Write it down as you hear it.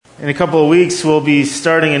In a couple of weeks, we'll be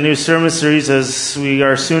starting a new sermon series as we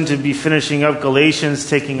are soon to be finishing up Galatians,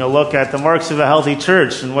 taking a look at the marks of a healthy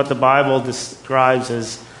church and what the Bible describes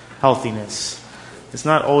as healthiness. It's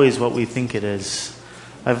not always what we think it is.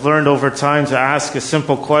 I've learned over time to ask a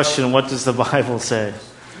simple question: what does the Bible say?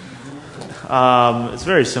 It's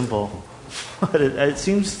very simple, but it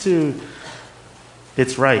seems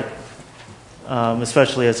it's right,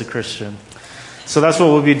 especially as a Christian. So that's what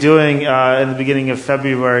we'll be doing in the beginning of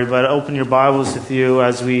February. But open your Bibles with you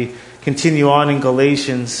as we continue on in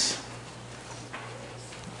Galatians.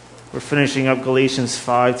 We're finishing up Galatians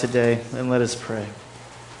 5 today, and let us pray.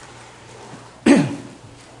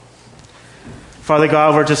 Father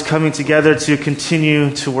God, we're just coming together to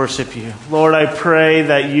continue to worship you. Lord, I pray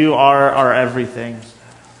that you are our everything,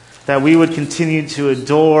 that we would continue to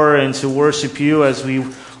adore and to worship you as we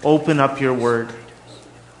open up your word,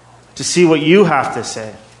 to see what you have to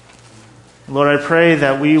say. Lord, I pray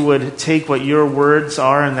that we would take what your words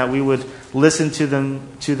are and that we would listen to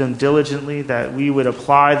them diligently, that we would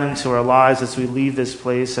apply them to our lives as we leave this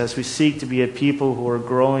place, as we seek to be a people who are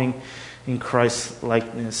growing in Christ's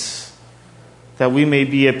likeness, that we may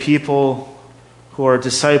be a people who are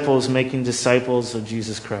disciples making disciples of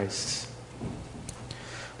Jesus Christ.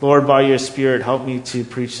 Lord, by your Spirit, help me to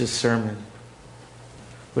preach this sermon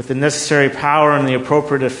with the necessary power and the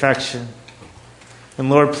appropriate affection. And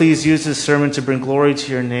Lord, please use this sermon to bring glory to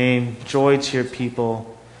your name, joy to your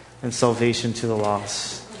people, and salvation to the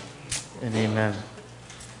lost. And amen.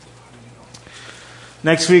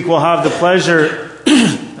 Next week, we'll have the pleasure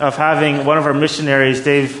of having one of our missionaries,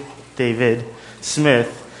 David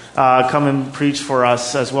Smith, come and preach for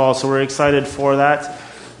us as well. So we're excited for that,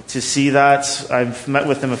 to see that. I've met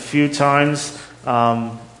with him a few times.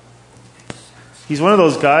 He's one of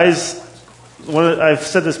those guys, I've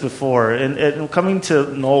said this before, and coming to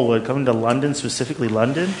Knollwood, coming to London, specifically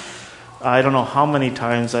London, I don't know how many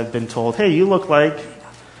times I've been told, hey, you look like,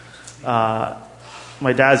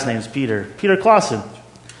 my dad's name's Peter Clausen.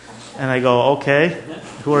 And I go, okay,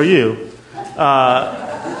 who are you?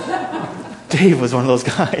 Dave was one of those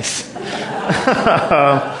guys.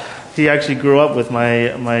 He actually grew up with my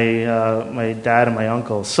dad and my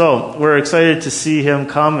uncle. So we're excited to see him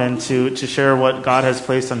come and to share what God has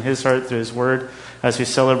placed on his heart through his word as we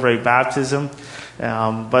celebrate baptism.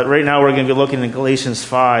 But right now we're going to be looking at Galatians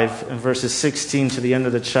 5 and verses 16 to the end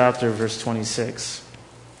of the chapter, verse 26.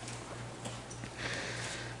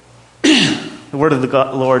 The word of the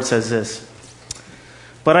Lord says this: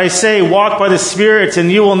 "But I say, walk by the Spirit, and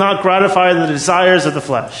you will not gratify the desires of the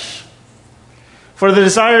flesh. For the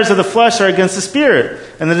desires of the flesh are against the Spirit,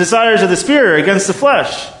 and the desires of the Spirit are against the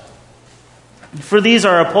flesh. For these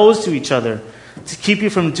are opposed to each other, to keep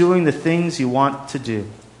you from doing the things you want to do.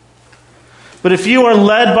 But if you are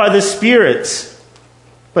led by the Spirit,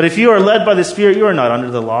 you are not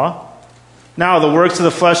under the law. Now the works of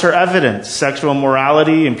the flesh are evident: sexual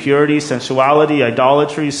immorality, impurity, sensuality,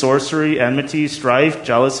 idolatry, sorcery, enmity, strife,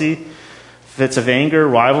 jealousy, fits of anger,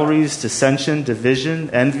 rivalries, dissension, division,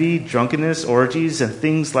 envy, drunkenness, orgies, and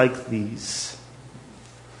things like these.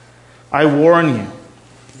 I warn you,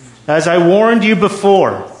 as I warned you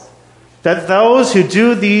before, that those who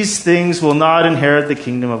do these things will not inherit the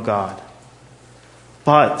kingdom of God.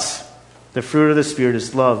 But the fruit of the Spirit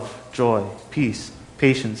is love, joy, peace,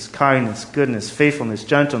 patience, kindness, goodness, faithfulness,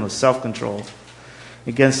 gentleness, self-control.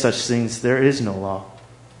 Against such things there is no law.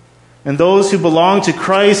 And those who belong to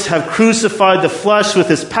Christ have crucified the flesh with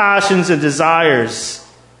its passions and desires.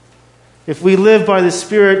 If we live by the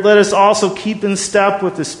Spirit, let us also keep in step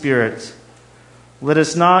with the Spirit. Let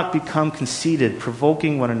us not become conceited,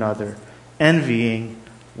 provoking one another, envying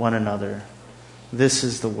one another." This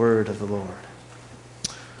is the word of the Lord.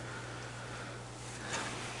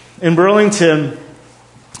 In Burlington,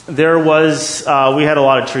 we had a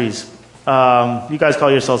lot of trees. You guys call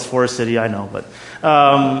yourselves Forest City, I know,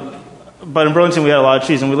 but in Burlington, we had a lot of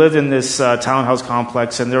trees, and we lived in this townhouse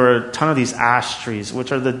complex, and there were a ton of these ash trees,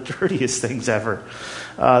 which are the dirtiest things ever.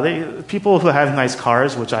 People who have nice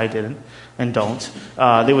cars, which I didn't and don't,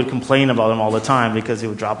 they would complain about them all the time because they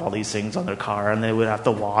would drop all these things on their car, and they would have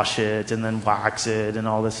to wash it and then wax it and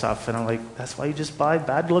all this stuff. And I'm like, that's why you just buy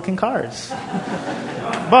bad-looking cars.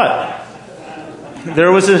 But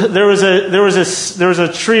there was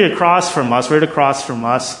a tree across from us, right across from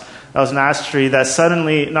us. That was an ash tree that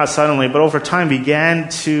not suddenly, but over time began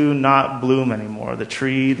to not bloom anymore. The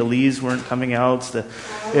tree, the leaves weren't coming out.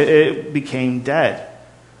 It became dead.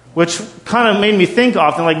 Which kind of made me think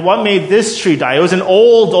often, like, what made this tree die? It was an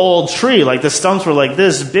old tree. Like, the stumps were like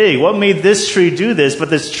this big. What made this tree do this? But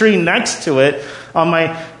this tree next to it, on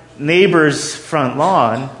my neighbor's front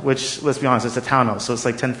lawn, which, let's be honest, it's a townhouse, so it's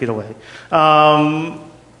like 10 feet away,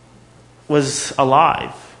 was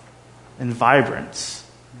alive and vibrant.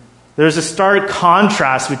 There's a stark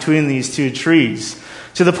contrast between these two trees,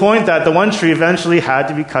 to the point that the one tree eventually had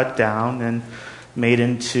to be cut down and made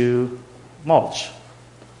into mulch.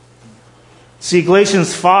 See,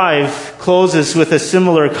 Galatians 5 closes with a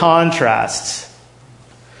similar contrast.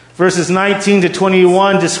 Verses 19 to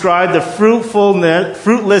 21 describe the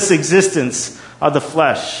fruitless existence of the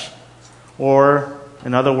flesh, or,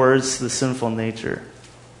 in other words, the sinful nature.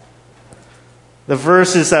 The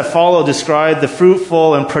verses that follow describe the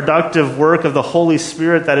fruitful and productive work of the Holy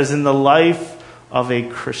Spirit that is in the life of a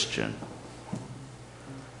Christian.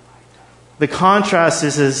 The contrast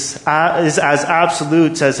is as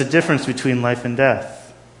absolute as the difference between life and death.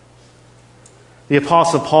 The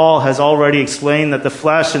Apostle Paul has already explained that the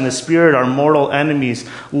flesh and the spirit are mortal enemies,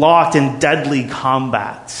 locked in deadly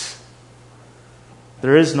combat.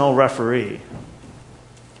 There is no referee.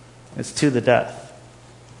 It's to the death.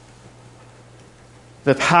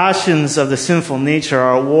 The passions of the sinful nature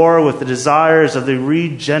are at war with the desires of the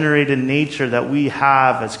regenerated nature that we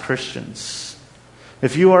have as Christians.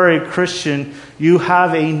 If you are a Christian, you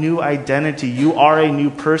have a new identity. You are a new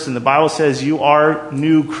person. The Bible says you are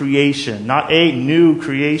new creation, not a new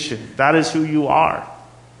creation. That is who you are.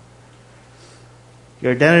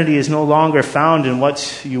 Your identity is no longer found in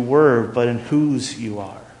what you were, but in whose you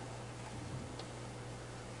are.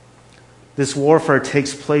 This warfare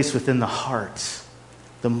takes place within the heart,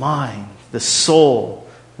 the mind, the soul,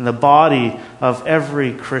 and the body of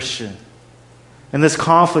every Christian. In this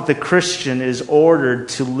conflict, the Christian is ordered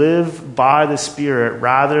to live by the Spirit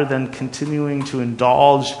rather than continuing to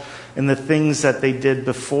indulge in the things that they did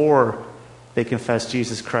before they confessed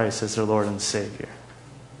Jesus Christ as their Lord and Savior.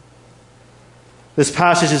 This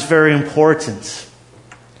passage is very important.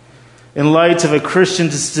 In light of a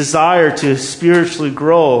Christian's desire to spiritually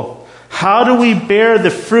grow, how do we bear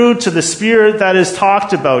the fruit of the Spirit that is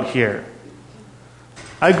talked about here?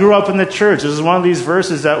 I grew up in the church. This is one of these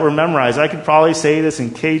verses that were memorized. I could probably say this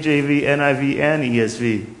in KJV, NIV, and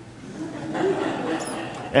ESV.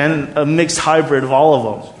 And a mixed hybrid of all of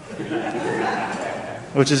them.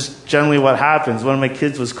 Which is generally what happens. One of my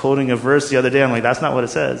kids was quoting a verse the other day. I'm like, that's not what it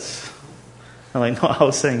says. I'm like, no, I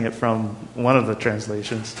was saying it from one of the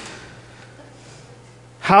translations.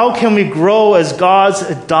 How can we grow as God's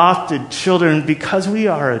adopted children? Because we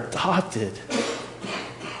are adopted.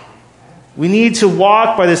 We need to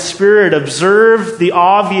walk by the Spirit, observe the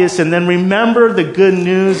obvious, and then remember the good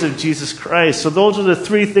news of Jesus Christ. So those are the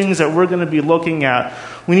three things that we're going to be looking at.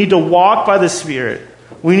 We need to walk by the Spirit.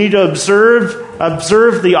 We need to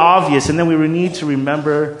observe the obvious, and then we need to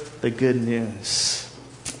remember the good news.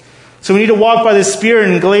 So we need to walk by the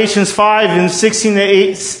Spirit. In Galatians 5 and 16 to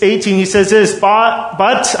 18, he says this,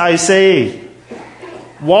 But I say,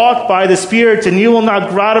 walk by the Spirit, and you will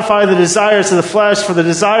not gratify the desires of the flesh, for the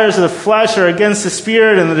desires of the flesh are against the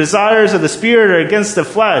Spirit, and the desires of the Spirit are against the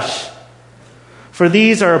flesh. For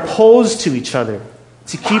these are opposed to each other,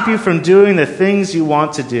 to keep you from doing the things you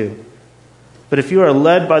want to do. But if you are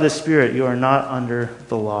led by the Spirit, you are not under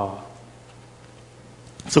the law.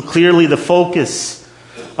 So clearly the focus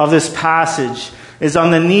of this passage is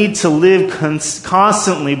on the need to live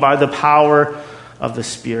constantly by the power of the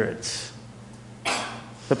Spirit.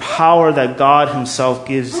 The power that God himself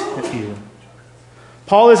gives you.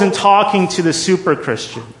 Paul isn't talking to the super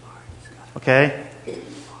Christian. Okay?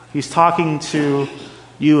 He's talking to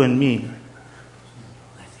you and me.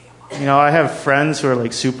 You know, I have friends who are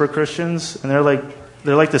like super Christians, and they're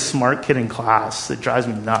like the smart kid in class. It drives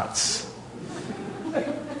me nuts.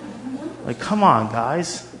 Like, come on,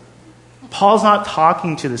 guys. Paul's not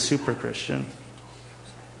talking to the super Christian.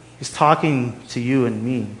 He's talking to you and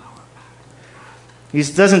me. He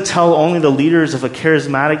doesn't tell only the leaders of a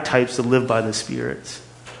charismatic types to live by the Spirit.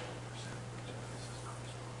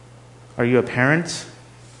 Are you a parent?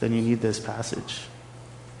 Then you need this passage.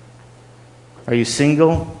 Are you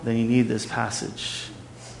single? Then you need this passage.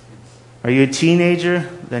 Are you a teenager?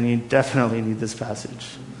 Then you definitely need this passage.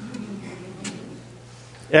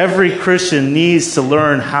 Every Christian needs to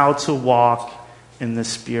learn how to walk in the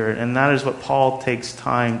Spirit. And that is what Paul takes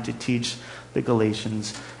time to teach the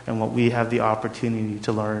Galatians and what we have the opportunity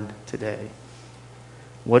to learn today.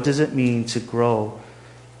 What does it mean to grow,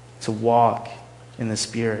 to walk in the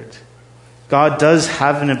Spirit? God does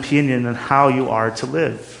have an opinion on how you are to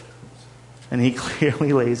live. And he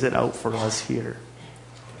clearly lays it out for us here.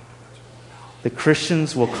 The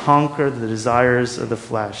Christians will conquer the desires of the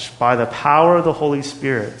flesh. By the power of the Holy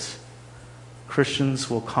Spirit, Christians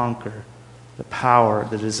will conquer the power,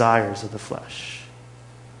 the desires of the flesh.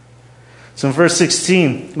 So in verse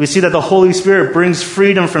 16, we see that the Holy Spirit brings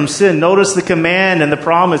freedom from sin. Notice the command and the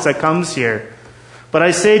promise that comes here. But I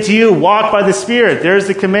say to you, walk by the Spirit. There's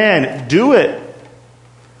the command. Do it.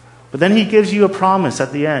 But then he gives you a promise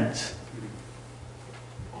at the end.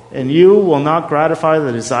 And you will not gratify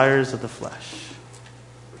the desires of the flesh.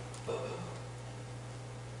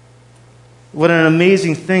 What an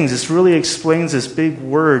amazing thing. This really explains this big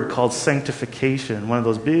word called sanctification. One of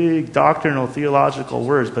those big doctrinal, theological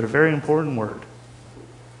words, but a very important word.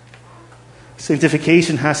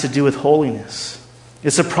 Sanctification has to do with holiness.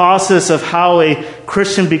 It's a process of how a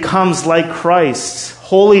Christian becomes like Christ,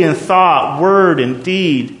 holy in thought, word, and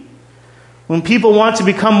deed. When people want to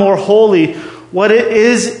become more holy, what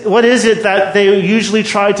is it that they usually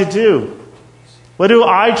try to do? What do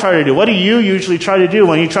I try to do? What do you usually try to do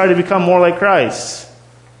when you try to become more like Christ?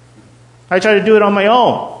 I try to do it on my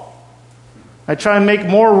own. I try and make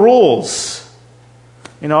more rules.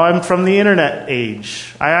 I'm from the internet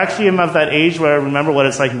age. I actually am of that age where I remember what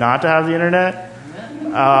it's like not to have the internet.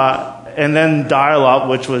 And then dial-up,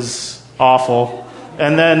 which was awful.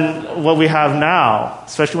 And then what we have now,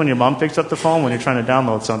 especially when your mom picks up the phone when you're trying to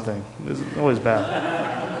download something. It's always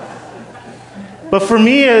bad. But for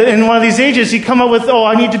me, in one of these ages, you come up with,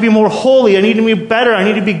 I need to be more holy. I need to be better. I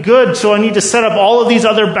need to be good. So I need to set up all of these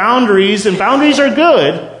other boundaries. And boundaries are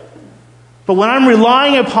good. But when I'm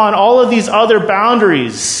relying upon all of these other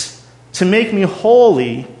boundaries to make me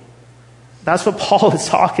holy, that's what Paul is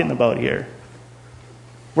talking about here.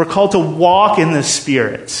 We're called to walk in the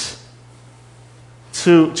Spirit.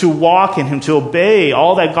 To walk in Him, to obey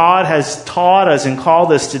all that God has taught us and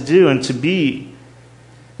called us to do and to be.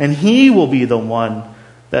 And He will be the one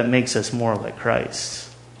that makes us more like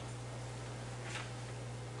Christ.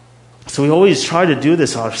 So we always try to do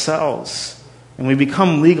this ourselves. And we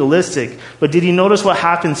become legalistic. But did you notice what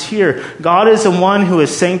happens here? God is the one who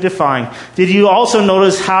is sanctifying. Did you also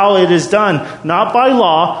notice how it is done? Not by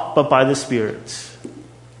law, but by the Spirit.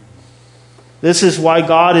 This is why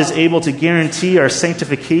God is able to guarantee our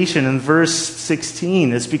sanctification in verse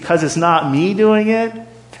 16. It's because it's not me doing it.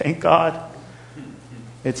 Thank God.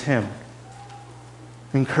 It's Him.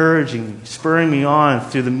 Encouraging me, spurring me on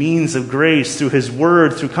through the means of grace, through His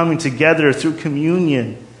Word, through coming together, through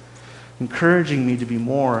communion. Encouraging me to be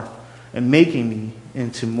more and making me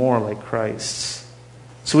into more like Christ.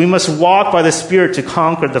 So we must walk by the Spirit to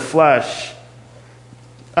conquer the flesh.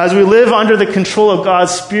 As we live under the control of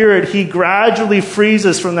God's Spirit, He gradually frees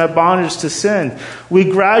us from that bondage to sin. We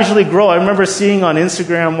gradually grow. I remember seeing on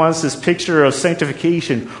Instagram once this picture of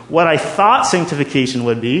sanctification. What I thought sanctification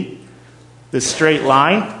would be, this straight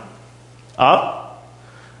line, up,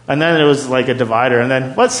 and then it was like a divider. And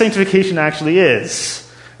then what sanctification actually is.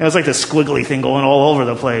 And it was like this squiggly thing going all over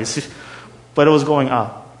the place. But it was going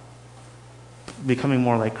up, becoming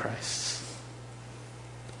more like Christ.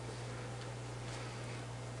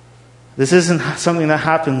 This isn't something that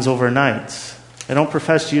happens overnight. I don't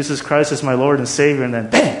profess Jesus Christ as my Lord and Savior, and then,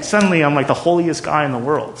 bang, suddenly I'm like the holiest guy in the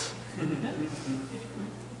world.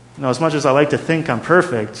 As much as I like to think I'm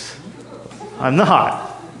perfect, I'm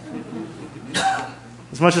not.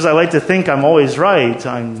 As much as I like to think I'm always right,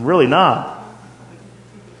 I'm really not.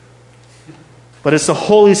 But it's the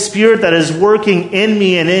Holy Spirit that is working in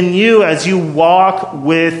me and in you as you walk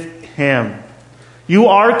with Him. You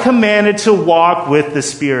are commanded to walk with the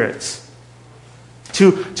Spirit.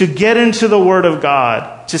 To get into the Word of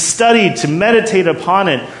God, to study, to meditate upon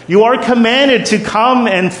it. You are commanded to come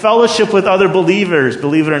and fellowship with other believers.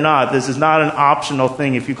 Believe it or not, this is not an optional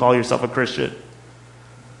thing if you call yourself a Christian.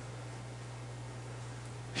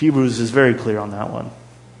 Hebrews is very clear on that one.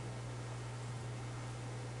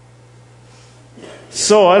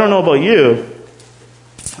 So, I don't know about you,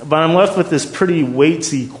 but I'm left with this pretty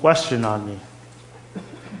weighty question on me.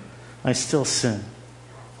 I still sin.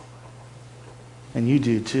 And you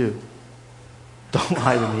do too. Don't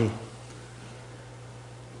lie to me.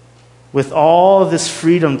 With all this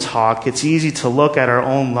freedom talk, it's easy to look at our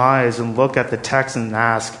own lives and look at the text and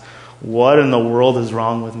ask, what in the world is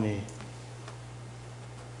wrong with me?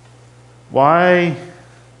 Why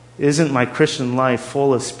isn't my Christian life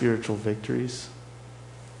full of spiritual victories?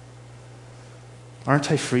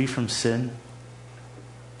 Aren't I free from sin?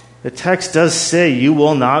 The text does say, you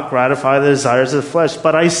will not gratify the desires of the flesh,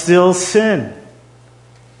 but I still sin.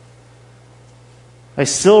 I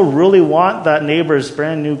still really want that neighbor's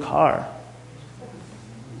brand new car.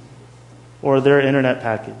 Or their internet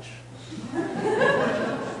package.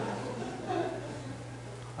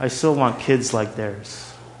 I still want kids like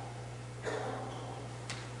theirs.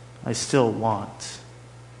 I still want.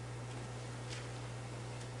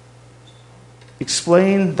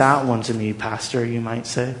 Explain that one to me, Pastor, you might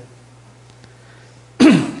say.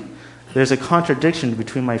 There's a contradiction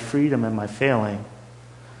between my freedom and my failing.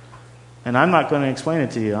 And I'm not going to explain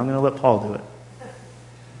it to you. I'm going to let Paul do it.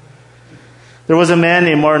 There was a man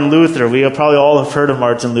named Martin Luther. We probably all have heard of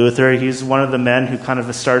Martin Luther. He's one of the men who kind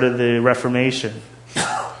of started the Reformation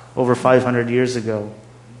over 500 years ago.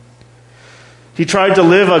 He tried to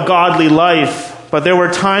live a godly life, but there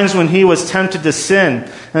were times when he was tempted to sin,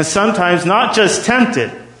 and sometimes not just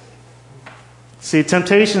tempted. See,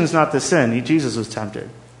 temptation is not the sin. Jesus was tempted.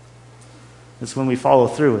 It's when we follow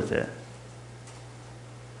through with it.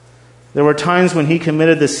 There were times when he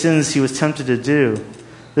committed the sins he was tempted to do.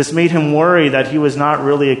 This made him worry that he was not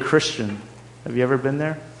really a Christian. Have you ever been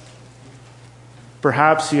there?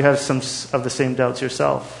 Perhaps you have some of the same doubts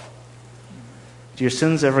yourself. Do your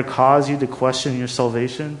sins ever cause you to question your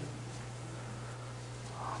salvation?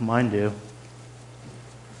 Mine do.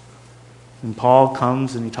 And Paul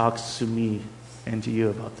comes and he talks to me and to you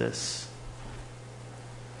about this.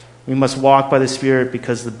 We must walk by the Spirit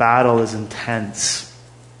because the battle is intense.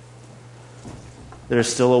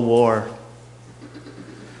 There's still a war.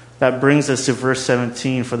 That brings us to verse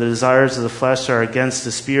 17. For the desires of the flesh are against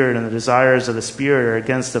the Spirit, and the desires of the Spirit are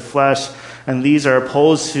against the flesh. And these are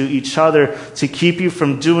opposed to each other to keep you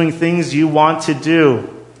from doing things you want to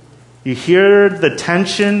do. You hear the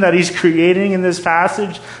tension that he's creating in this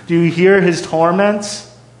passage? Do you hear his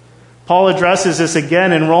torments? Paul addresses this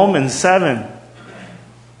again in Romans 7.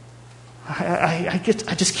 I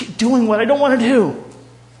just keep doing what I don't want to do.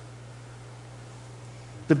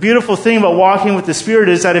 The beautiful thing about walking with the Spirit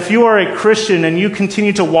is that if you are a Christian and you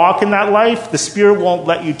continue to walk in that life, the Spirit won't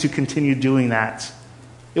let you to continue doing that.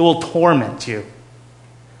 It will torment you.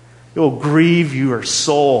 It will grieve your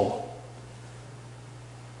soul.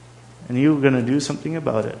 And you're going to do something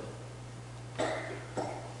about it.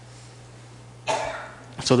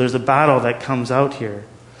 So there's a battle that comes out here.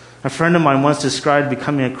 A friend of mine once described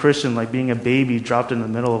becoming a Christian like being a baby dropped in the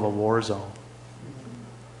middle of a war zone.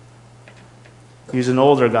 He was an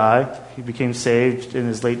older guy. He became saved in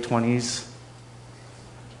his late 20s.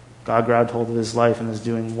 God grabbed hold of his life and is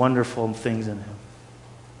doing wonderful things in him.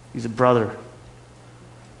 He's a brother.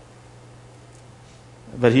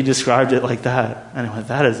 But he described it like that. And I went,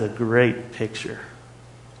 that is a great picture.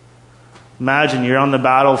 Imagine you're on the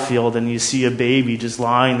battlefield and you see a baby just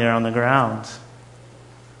lying there on the ground.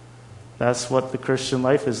 That's what the Christian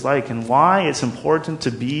life is like, and why it's important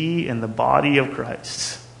to be in the body of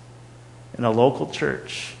Christ, in a local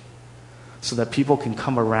church, so that people can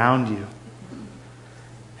come around you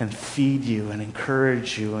and feed you and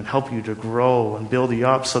encourage you and help you to grow and build you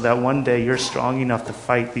up so that one day you're strong enough to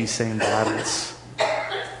fight these same battles.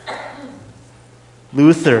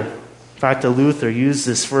 Luther used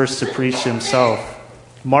this verse to preach himself.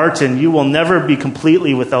 Martin, you will never be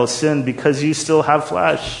completely without sin because you still have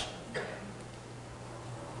flesh.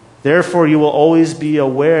 Therefore, you will always be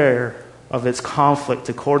aware of its conflict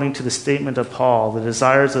according to the statement of Paul. The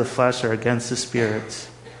desires of the flesh are against the Spirit.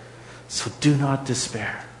 So do not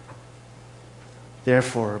despair.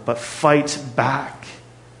 Therefore, but fight back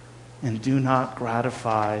and do not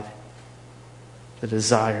gratify the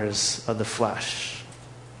desires of the flesh.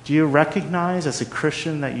 Do you recognize as a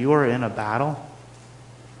Christian that you are in a battle?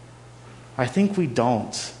 I think we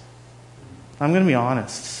don't. I'm going to be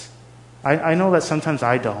honest. I know that sometimes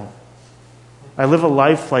I don't. I live a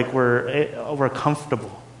life like we're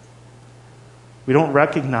comfortable. We don't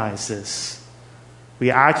recognize this.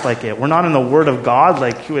 We act like it. We're not in the Word of God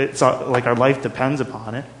like it's like our life depends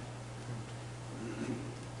upon it.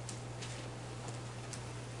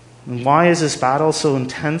 And why is this battle so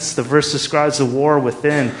intense? The verse describes the war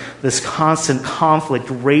within, this constant conflict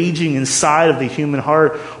raging inside of the human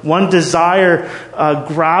heart. One desire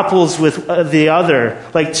grapples with the other,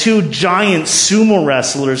 like two giant sumo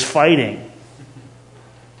wrestlers fighting,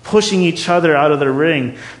 pushing each other out of the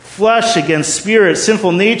ring. Flesh against spirit,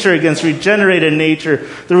 sinful nature against regenerated nature.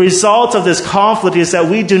 The result of this conflict is that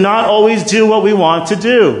we do not always do what we want to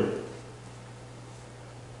do.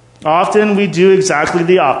 Often we do exactly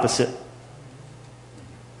the opposite.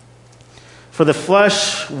 For the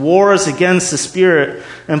flesh wars against the Spirit.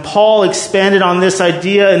 And Paul expanded on this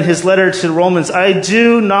idea in his letter to the Romans. I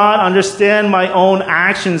do not understand my own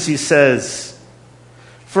actions, he says.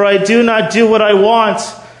 For I do not do what I want,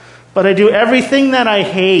 but I do everything that I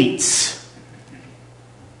hate.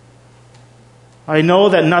 I know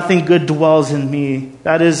that nothing good dwells in me,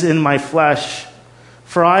 that is in my flesh.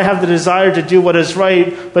 For I have the desire to do what is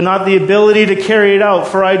right, but not the ability to carry it out.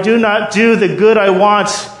 For I do not do the good I want,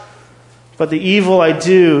 but the evil I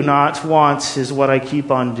do not want is what I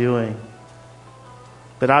keep on doing.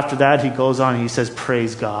 But after that, he goes on, he says,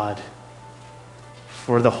 praise God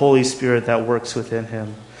for the Holy Spirit that works within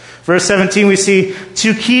him. Verse 17, we see,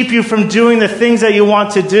 to keep you from doing the things that you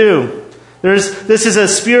want to do. This is a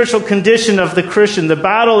spiritual condition of the Christian. The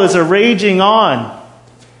battle is a raging on.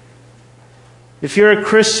 If you're a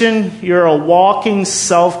Christian, you're a walking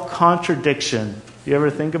self-contradiction. Do you ever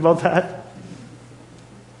think about that?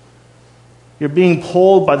 You're being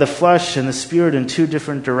pulled by the flesh and the spirit in two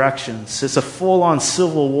different directions. It's a full-on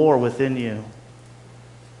civil war within you.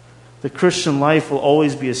 The Christian life will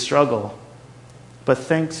always be a struggle. But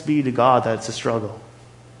thanks be to God that it's a struggle.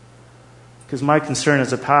 Because my concern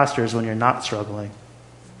as a pastor is when you're not struggling.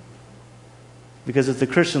 Because if the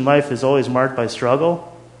Christian life is always marked by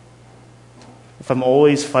struggle, if I'm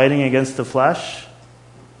always fighting against the flesh,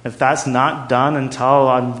 if that's not done until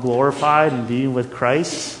I'm glorified and being with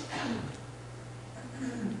Christ,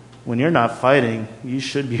 when you're not fighting, you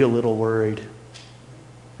should be a little worried.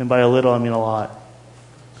 And by a little, I mean a lot.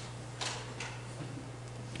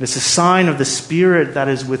 It's a sign of the Spirit that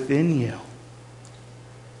is within you.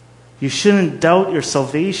 You shouldn't doubt your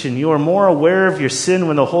salvation. You are more aware of your sin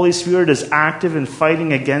when the Holy Spirit is active in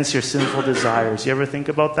fighting against your sinful desires. You ever think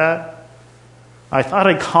about that? I thought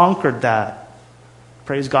I conquered that.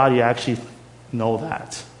 Praise God, you actually know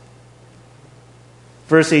that.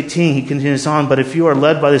 Verse 18, he continues on, but if you are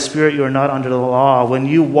led by the Spirit, you are not under the law. When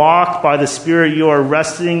you walk by the Spirit, you are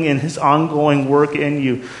resting in His ongoing work in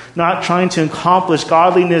you, not trying to accomplish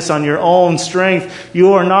godliness on your own strength.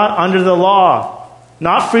 You are not under the law.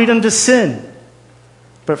 Not freedom to sin,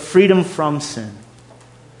 but freedom from sin.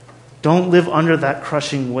 Don't live under that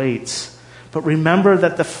crushing weight. But remember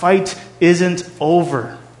that the fight isn't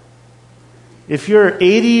over. If you're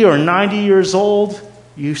 80 or 90 years old,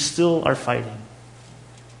 you still are fighting.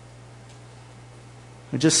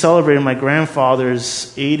 I just celebrated my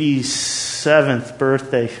grandfather's 87th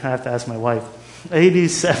birthday. I have to ask my wife.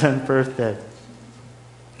 87th birthday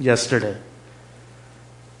yesterday.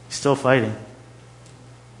 He's still fighting.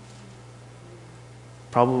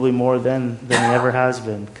 Probably more than he ever has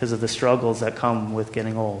been because of the struggles that come with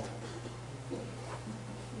getting old.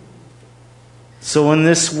 So in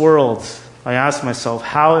this world, I ask myself,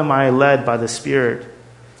 how am I led by the Spirit?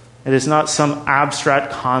 It is not some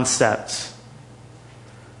abstract concept.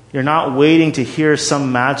 You're not waiting to hear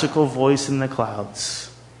some magical voice in the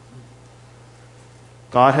clouds.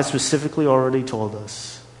 God has specifically already told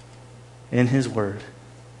us in His Word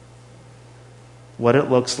what it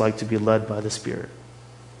looks like to be led by the Spirit.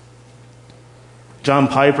 John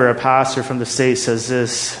Piper, a pastor from the States, says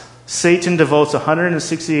this: Satan devotes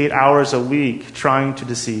 168 hours a week trying to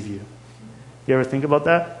deceive you. You ever think about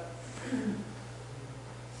that?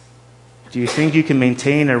 Do you think you can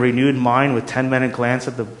maintain a renewed mind with 10-minute glance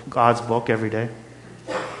at God's book every day?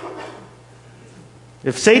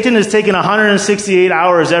 If Satan is taking 168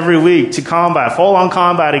 hours every week to combat, full-on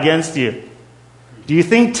combat against you, do you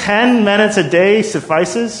think 10 minutes a day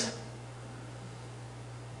suffices?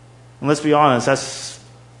 And let's be honest, that's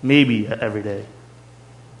maybe every day.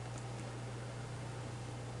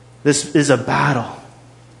 This is a battle.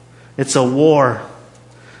 It's a war.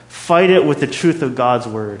 Fight it with the truth of God's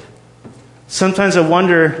Word. Sometimes I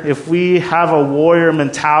wonder if we have a warrior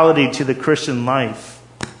mentality to the Christian life.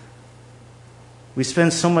 We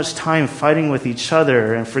spend so much time fighting with each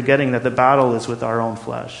other and forgetting that the battle is with our own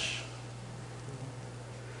flesh.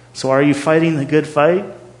 So are you fighting the good fight?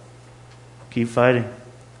 Keep fighting.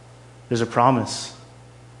 There's a promise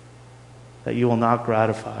that you will not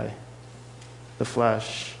gratify the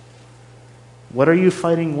flesh. What are you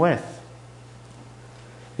fighting with?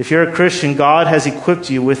 If you're a Christian, God has equipped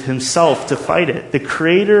you with Himself to fight it. The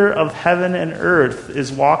Creator of heaven and earth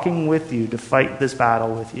is walking with you to fight this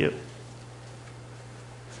battle with you.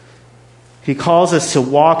 He calls us to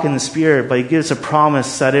walk in the Spirit, but He gives a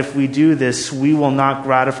promise that if we do this, we will not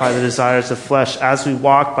gratify the desires of flesh. As we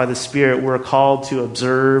walk by the Spirit, we're called to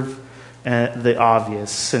observe the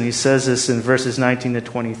obvious. And He says this in verses 19 to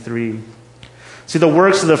 23. See, the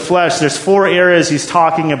works of the flesh, there's 4 areas He's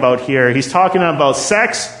talking about here. He's talking about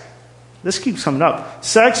sex. This keeps coming up.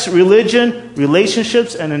 Sex, religion,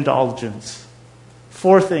 relationships, and indulgence.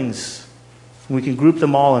 4 things. We can group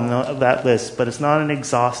them all in that list, but it's not an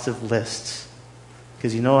exhaustive list.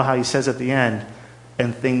 Because you know how He says at the end,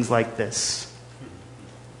 and things like this.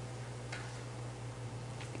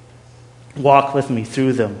 Walk with me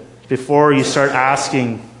through them before you start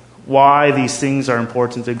asking why these things are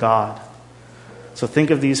important to God. So think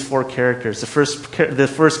of these 4 characters. The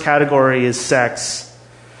first category is sex.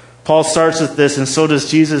 Paul starts with this, and so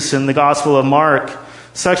does Jesus in the Gospel of Mark.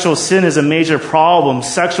 Sexual sin is a major problem.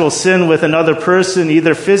 Sexual sin with another person,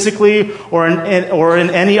 either physically or in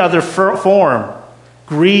any other form,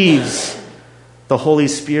 grieves the Holy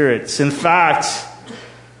Spirit. In fact,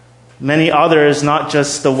 many others, not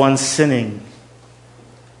just the one sinning.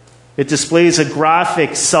 It displays a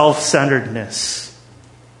graphic self-centeredness.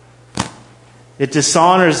 It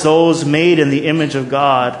dishonors those made in the image of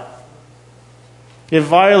God. It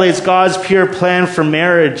violates God's pure plan for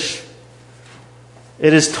marriage.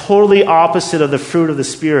 It is totally opposite of the fruit of the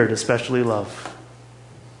Spirit, especially love.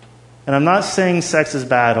 And I'm not saying sex is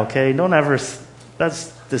bad, okay? Don't ever, that's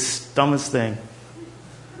the dumbest thing.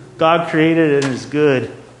 God created it and is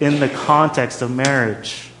good in the context of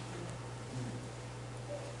marriage.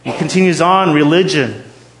 He continues on, religion.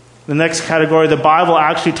 The next category, the Bible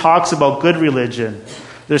actually talks about good religion.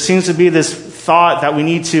 There seems to be this thought that we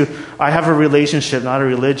need to, I have a relationship, not a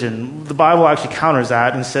religion. The Bible actually counters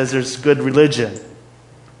that and says there's good religion.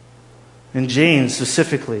 In James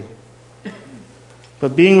specifically.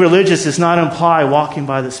 But being religious does not imply walking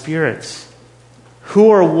by the Spirit. Who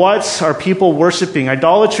or what are people worshiping?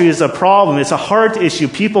 Idolatry is a problem. It's a heart issue.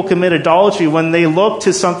 People commit idolatry when they look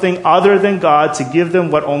to something other than God to give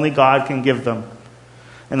them what only God can give them.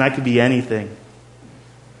 And that could be anything.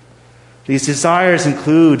 These desires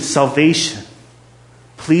include salvation,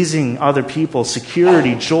 pleasing other people,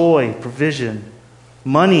 security, joy, provision.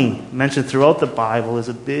 Money, mentioned throughout the Bible, is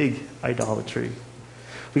a big idolatry.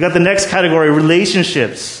 We got the next category,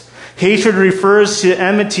 relationships. Hatred refers to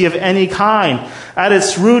enmity of any kind. At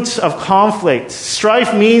its roots of conflict.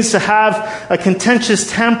 Strife means to have a contentious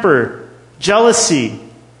temper, jealousy.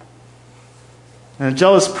 And a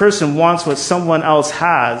jealous person wants what someone else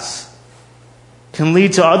has. Can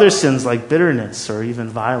lead to other sins like bitterness or even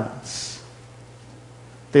violence.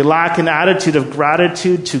 They lack an attitude of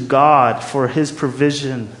gratitude to God for His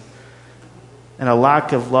provision and a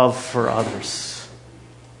lack of love for others.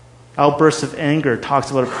 Outbursts of anger talks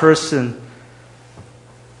about a person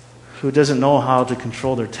who doesn't know how to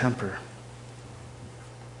control their temper.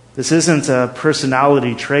 This isn't a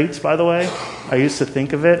personality trait, by the way. I used to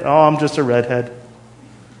think of it, I'm just a redhead.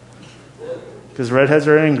 Because redheads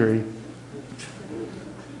are angry.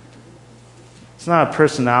 It's not a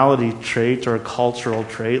personality trait or a cultural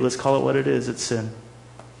trait. Let's call it what it is. It's sin.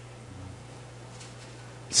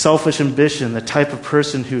 Selfish ambition, the type of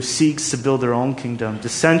person who seeks to build their own kingdom.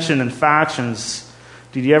 Dissension and factions.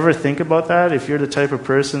 Did you ever think about that? If you're the type of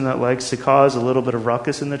person that likes to cause a little bit of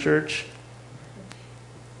ruckus in the church?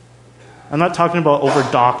 I'm not talking about over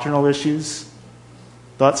doctrinal issues.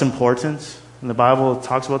 That's important. And the Bible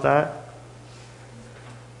talks about that.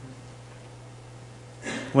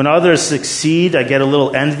 When others succeed, I get a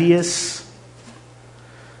little envious.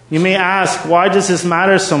 You may ask, why does this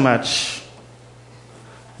matter so much?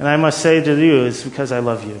 And I must say to you, it's because I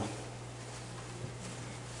love you.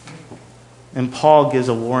 And Paul gives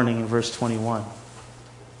a warning in verse 21.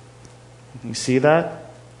 You see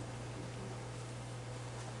that?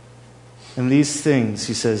 And these things,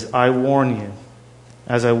 he says, I warn you,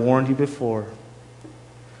 as I warned you before,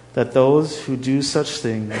 that those who do such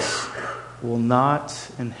things will not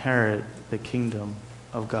inherit the kingdom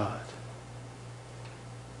of God.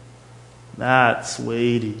 That's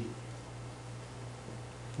weighty.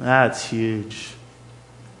 That's huge.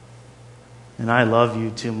 And I love you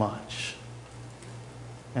too much.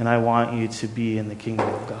 And I want you to be in the kingdom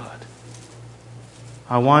of God.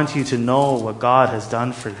 I want you to know what God has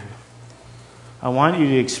done for you. I want you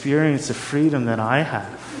to experience the freedom that I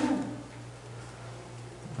have.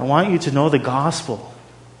 I want you to know the gospel.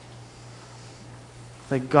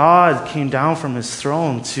 That God came down from His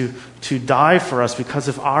throne to die for us because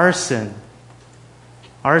of our sin.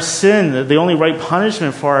 Our sin, the only right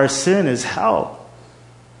punishment for our sin is hell.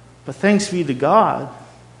 But thanks be to God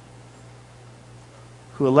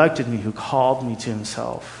who elected me, who called me to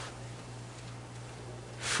Himself,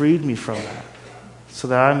 freed me from that so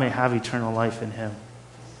that I may have eternal life in Him.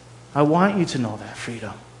 I want you to know that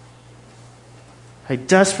freedom. I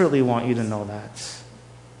desperately want you to know that.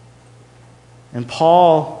 And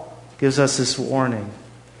Paul gives us this warning.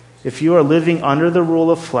 If you are living under the rule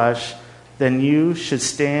of flesh, then you should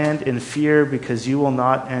stand in fear because you will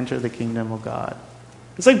not enter the kingdom of God.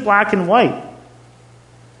 It's like black and white.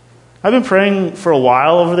 I've been praying for a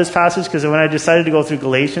while over this passage because when I decided to go through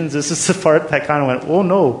Galatians, this is the part that kind of went, oh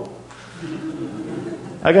no.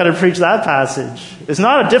 I got to preach that passage. It's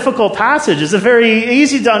not a difficult passage. It's a very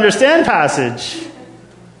easy to understand passage.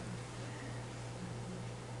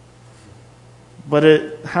 But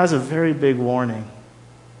it has a very big warning.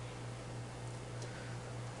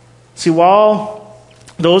 See, while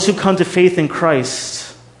those who come to faith in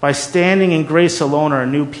Christ by standing in grace alone are a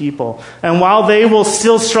new people, and while they will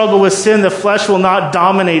still struggle with sin, the flesh will not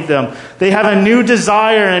dominate them. They have a new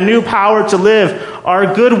desire and a new power to live.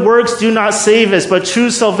 Our good works do not save us, but true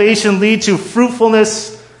salvation lead to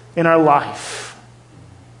fruitfulness in our life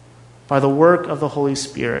by the work of the Holy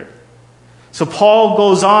Spirit. So Paul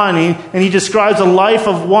goes on and he describes a life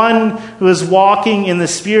of one who is walking in the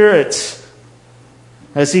Spirit.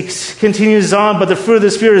 As he continues on, but the fruit of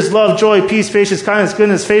the Spirit is love, joy, peace, patience, kindness,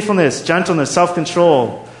 goodness, faithfulness, gentleness,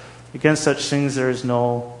 self-control. Against such things there is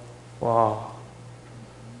no law.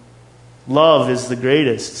 Love is the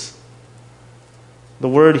greatest. The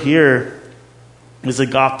word here is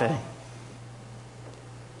agape.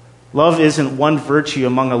 Love isn't one virtue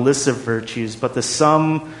among a list of virtues, but the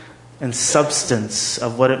sum and substance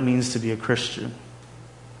of what it means to be a Christian.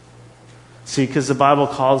 See, because the Bible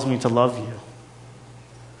calls me to love you.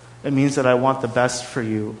 It means that I want the best for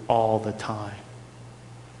you all the time.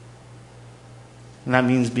 And that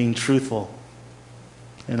means being truthful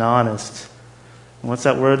and honest. And what's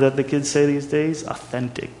that word that the kids say these days?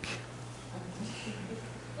 Authentic.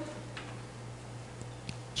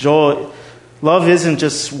 Joy. Love isn't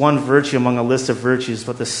just one virtue among a list of virtues,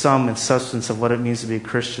 but the sum and substance of what it means to be a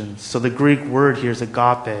Christian. So the Greek word here is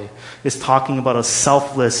agape. It's talking about a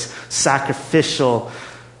selfless, sacrificial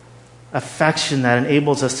affection that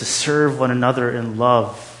enables us to serve one another in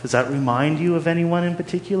love. Does that remind you of anyone in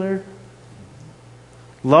particular?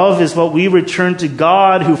 Love is what we return to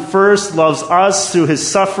God, who first loves us through his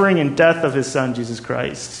suffering and death of his Son, Jesus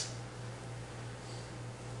Christ.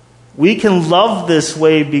 We can love this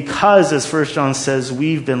way because, as 1 John says,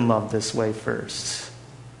 we've been loved this way first.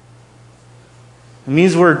 It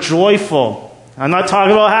means we're joyful. I'm not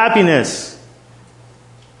talking about happiness.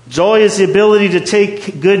 Joy is the ability to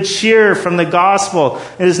take good cheer from the gospel.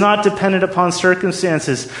 It is not dependent upon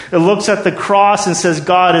circumstances. It looks at the cross and says,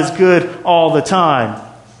 God is good all the time.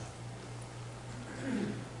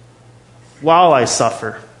 While I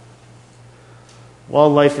suffer. While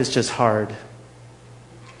life is just hard.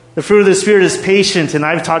 The fruit of the Spirit is patient, and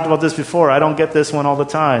I've talked about this before. I don't get this one all the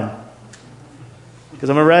time. Because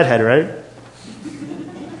I'm a redhead, right?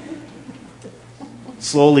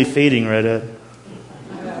 Slowly fading redhead.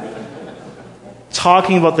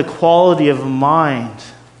 Talking about the quality of a mind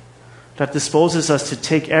that disposes us to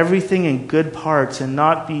take everything in good parts and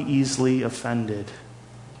not be easily offended.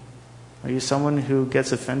 Are you someone who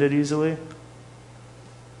gets offended easily?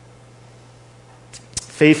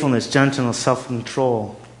 Faithfulness, gentleness,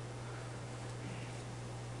 self-control.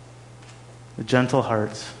 A gentle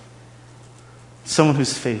heart. Someone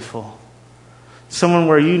who's faithful. Someone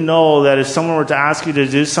where you know that if someone were to ask you to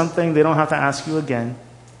do something, they don't have to ask you again.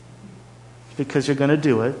 Because you're going to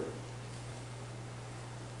do it.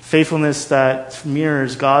 Faithfulness that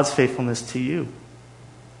mirrors God's faithfulness to you.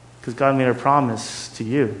 Because God made a promise to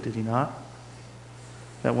you, did he not?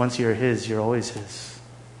 That once you're his, you're always his.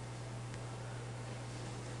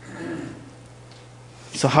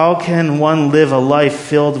 So how can one live a life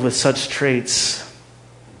filled with such traits?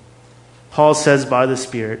 Paul says by the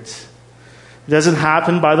Spirit. It doesn't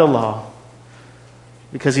happen by the law.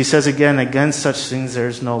 Because he says again, against such things there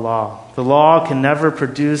is no law. The law can never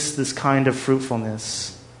produce this kind of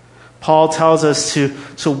fruitfulness. Paul tells us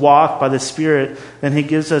to walk by the Spirit, then he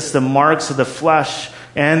gives us the marks of the flesh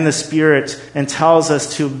and the Spirit and tells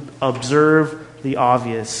us to observe the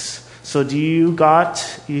obvious. So you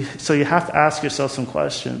have to ask yourself some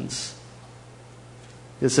questions.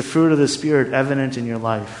 Is the fruit of the Spirit evident in your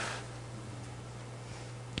life?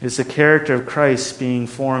 Is the character of Christ being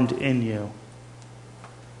formed in you?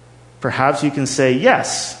 Perhaps you can say,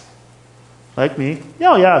 yes, like me.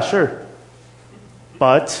 Yeah, sure.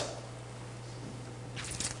 But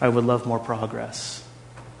I would love more progress.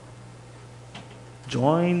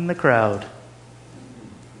 Join the crowd.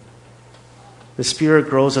 The Spirit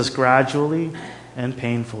grows us gradually and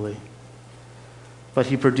painfully, but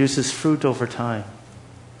he produces fruit over time.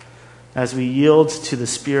 As we yield to the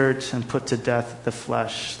Spirit and put to death the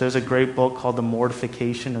flesh. There's a great book called The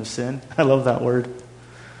Mortification of Sin. I love that word.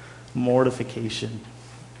 Mortification.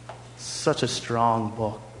 Such a strong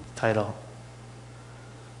book title.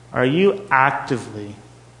 Are you actively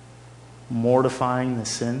mortifying the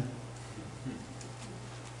sin?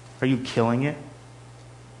 Are you killing it?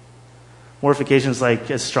 Mortification is like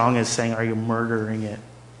as strong as saying, are you murdering it?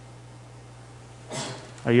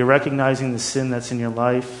 Are you recognizing the sin that's in your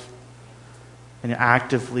life and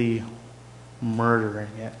actively murdering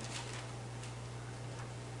it?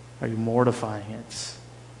 Are you mortifying it?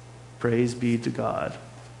 Praise be to God.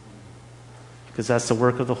 Because that's the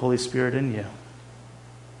work of the Holy Spirit in you.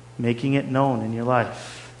 Making it known in your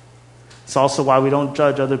life. It's also why we don't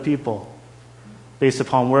judge other people based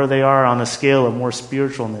upon where they are on a scale of more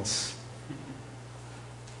spiritualness.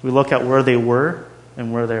 We look at where they were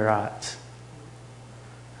and where they're at.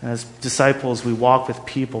 And as disciples, we walk with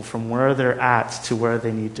people from where they're at to where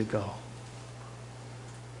they need to go.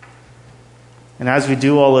 And as we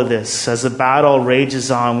do all of this, as the battle rages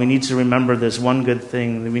on, we need to remember this one good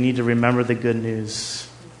thing. We need to remember the good news.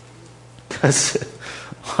 Because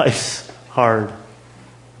life's hard.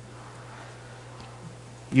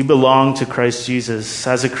 You belong to Christ Jesus.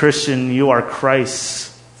 As a Christian, you are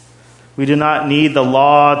Christ's. We do not need the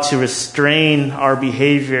law to restrain our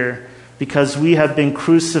behavior because we have been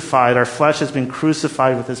crucified. Our flesh has been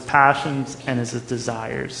crucified with its passions and its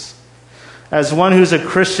desires. As one who's a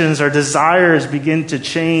Christian, our desires begin to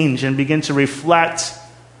change and begin to reflect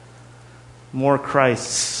more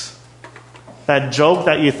Christ's. That joke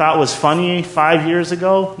that you thought was funny 5 years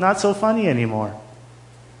ago, not so funny anymore.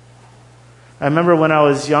 I remember when I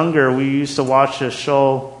was younger, we used to watch a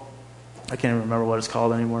show. I can't even remember what it's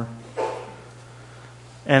called anymore.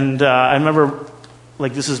 And I remember,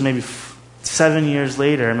 this was maybe 7 years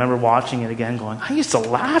later, I remember watching it again going, I used to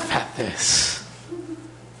laugh at this.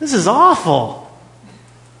 This is awful.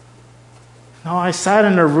 No, I sat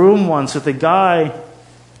in a room once with a guy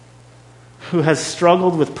who has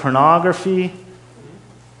struggled with pornography.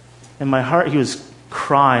 In my heart, he was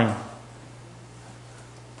crying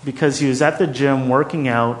because he was at the gym working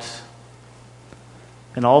out,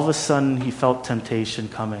 and all of a sudden he felt temptation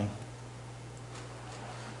coming.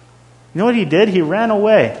 You know what he did? He ran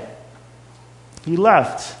away. He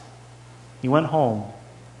left. He went home,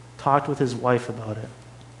 talked with his wife about it.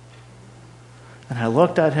 And I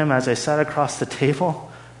looked at him as I sat across the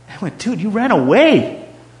table, and I went, dude, you ran away.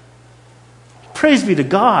 Praise be to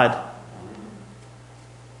God.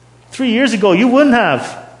 3 years ago, you wouldn't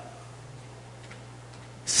have.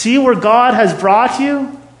 See where God has brought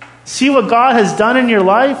you? See what God has done in your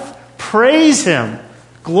life? Praise Him.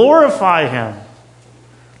 Glorify Him.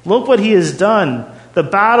 Look what He has done. The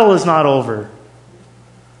battle is not over.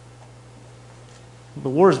 The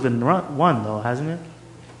war's been won, though, hasn't it?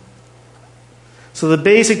 So the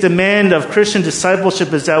basic demand of Christian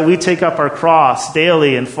discipleship is that we take up our cross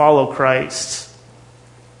daily and follow Christ.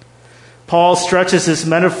 Paul stretches this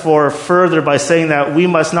metaphor further by saying that we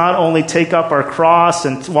must not only take up our cross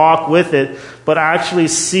and walk with it, but actually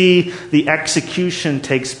see the execution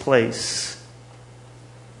takes place.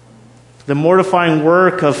 The mortifying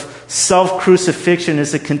work of self-crucifixion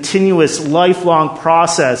is a continuous, lifelong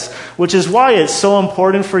process, which is why it's so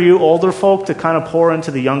important for you older folk to kind of pour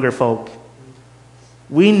into the younger folk.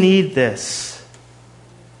 We need this.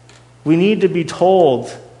 We need to be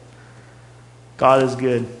told God is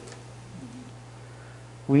good.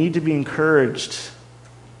 We need to be encouraged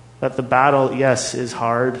that the battle, yes, is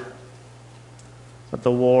hard, but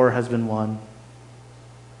the war has been won.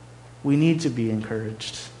 We need to be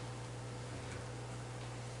encouraged.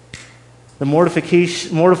 The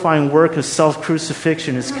mortifying work of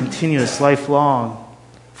self-crucifixion is continuous, lifelong.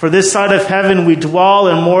 For this side of heaven, we dwell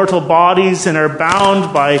in mortal bodies and are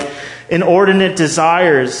bound by inordinate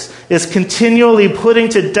desires, is continually putting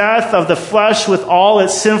to death of the flesh with all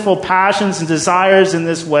its sinful passions and desires in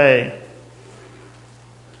this way.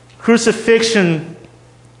 Crucifixion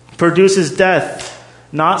produces death,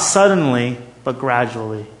 not suddenly, but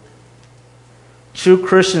gradually. True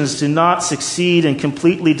Christians do not succeed in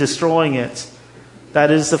completely destroying it,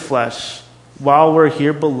 that is the flesh, while we're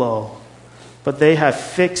here below. But they have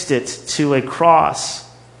fixed it to a cross,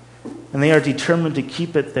 and they are determined to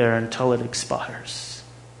keep it there until it expires.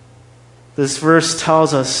 This verse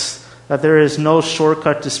tells us that there is no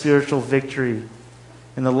shortcut to spiritual victory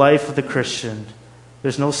in the life of the Christian.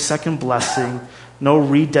 There's no second blessing, no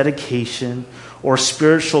rededication, or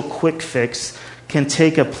spiritual quick fix can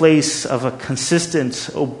take a place of a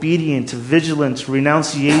consistent, obedient, vigilant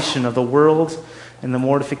renunciation of the world and the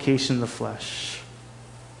mortification of the flesh.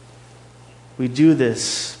 We do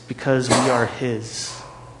this because we are His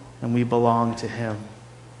and we belong to Him.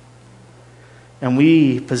 And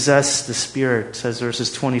we possess the Spirit, as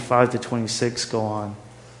verses 25 to 26 go on.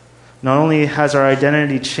 Not only has our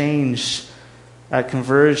identity changed at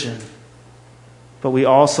conversion, but we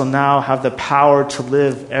also now have the power to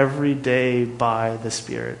live every day by the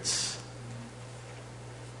Spirit.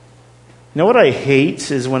 You know what I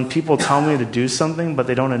hate is when people tell me to do something, but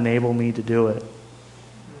they don't enable me to do it.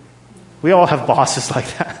 We all have bosses like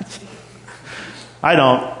that. I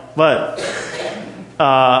don't, but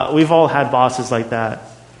we've all had bosses like that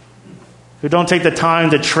who don't take the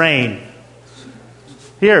time to train.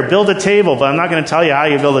 Here, build a table, but I'm not going to tell you how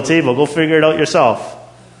you build a table. Go figure it out yourself.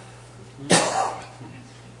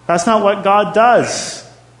 That's not what God does.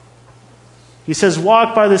 He says,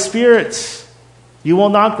 walk by the Spirit. You will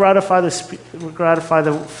not gratify the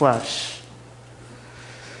flesh.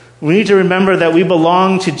 We need to remember that we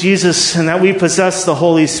belong to Jesus and that we possess the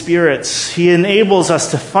Holy Spirit. He enables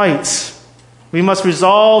us to fight. We must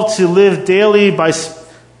resolve to live daily by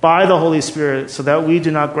the Holy Spirit so that we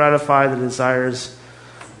do not gratify the desires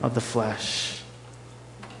of the flesh.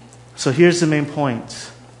 So here's the main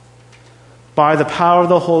point. By the power of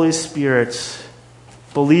the Holy Spirit,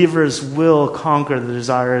 believers will conquer the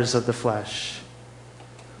desires of the flesh,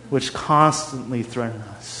 which constantly threaten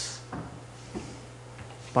us.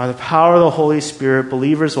 By the power of the Holy Spirit,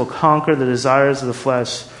 believers will conquer the desires of the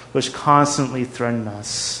flesh, which constantly threaten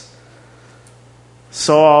us.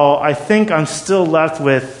 So I think I'm still left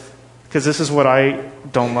with, because this is what I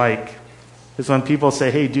don't like, is when people say,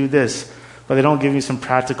 hey, do this, but they don't give you some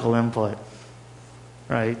practical input.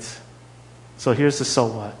 Right? So here's the so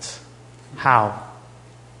what. How?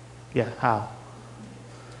 Yeah, how?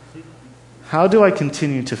 How do I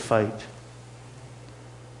continue to fight?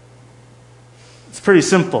 It's pretty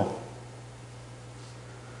simple.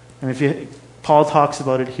 And Paul talks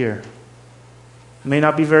about it here. It may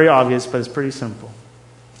not be very obvious, but it's pretty simple.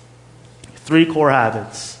 3 core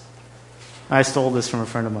habits. I stole this from a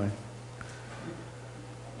friend of mine.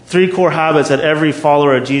 3 core habits that every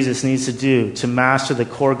follower of Jesus needs to do to master the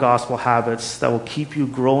core gospel habits that will keep you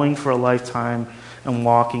growing for a lifetime and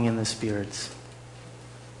walking in the Spirit.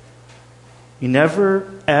 You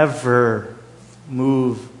never, ever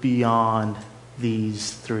move beyond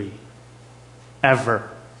these 3. Ever.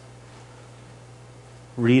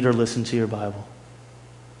 Read or listen to your Bible.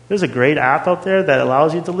 There's a great app out there that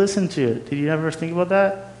allows you to listen to it. Did you ever think about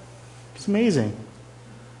that? It's amazing.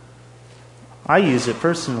 I use it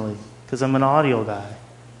personally because I'm an audio guy.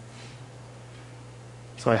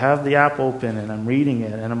 So I have the app open and I'm reading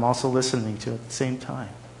it and I'm also listening to it at the same time.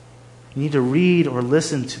 You need to read or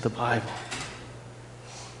listen to the Bible.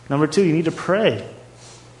 Number 2, you need to pray.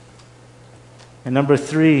 And number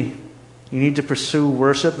 3, you need to pursue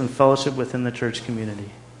worship and fellowship within the church community.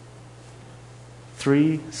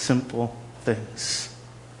 3 simple things.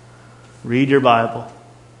 Read your Bible.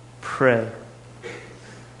 Pray.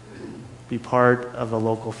 Be part of a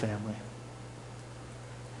local family.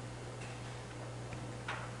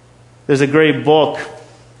 There's a great book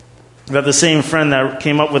that the same friend that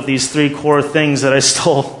came up with these 3 core things that I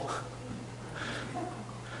stole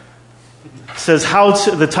says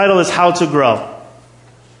the title is How to Grow.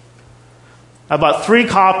 I bought 3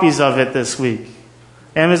 copies of it this week.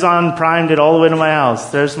 Amazon primed it all the way to my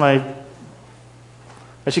house. I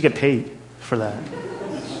should get paid for that.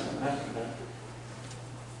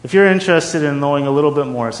 If you're interested in knowing a little bit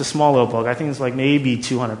more, it's a small little book. I think it's like maybe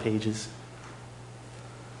 200 pages.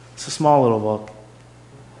 It's a small little book.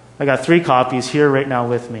 I got 3 copies here right now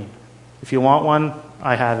with me. If you want one,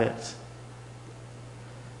 I have it.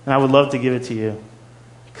 And I would love to give it to you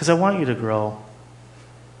because I want you to grow.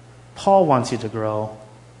 Paul wants you to grow.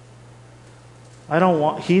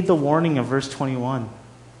 Heed the warning of verse 21.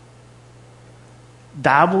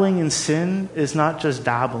 Dabbling in sin is not just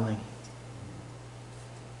dabbling.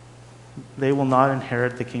 They will not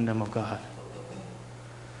inherit the kingdom of God.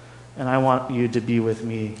 And I want you to be with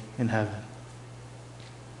me in heaven.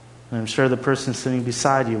 And I'm sure the person sitting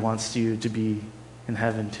beside you wants you to be in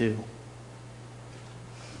heaven too.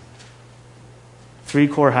 3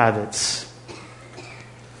 core habits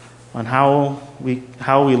on how we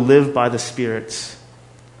live by the Spirit.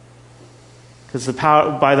 Because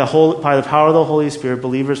by the power of the Holy Spirit,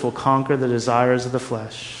 believers will conquer the desires of the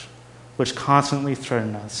flesh, which constantly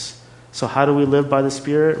threaten us. So how do we live by the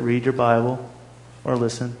Spirit? Read your Bible or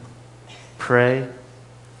listen. Pray.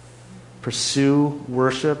 Pursue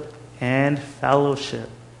worship and fellowship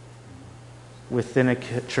within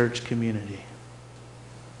a church community.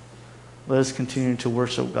 Let us continue to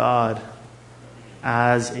worship God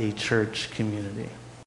as a church community.